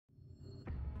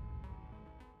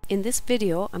In this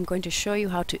video, I'm going to show you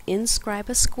how to inscribe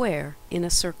a square in a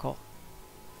circle.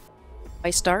 I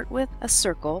start with a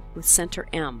circle with center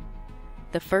M.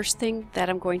 The first thing that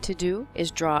I'm going to do is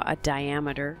draw a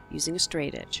diameter using a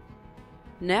straight edge.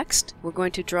 Next, we're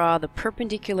going to draw the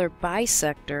perpendicular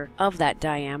bisector of that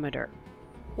diameter.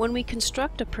 When we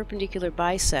construct a perpendicular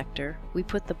bisector, we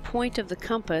put the point of the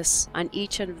compass on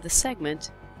each end of the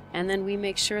segment, and then we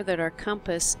make sure that our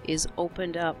compass is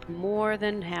opened up more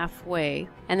than halfway,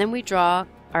 and then we draw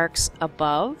arcs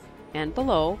above and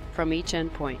below from each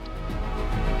end point.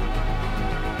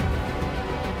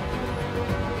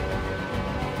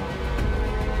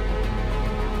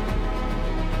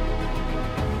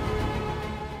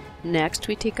 Next,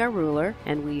 we take our ruler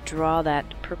and we draw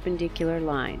that perpendicular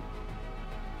line.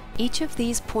 Each of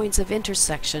these points of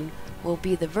intersection will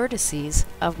be the vertices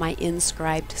of my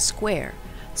inscribed square.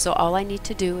 So all I need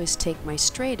to do is take my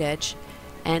straight edge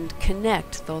and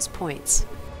connect those points.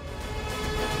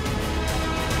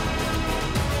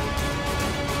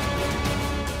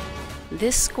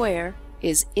 This square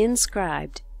is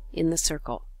inscribed in the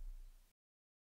circle.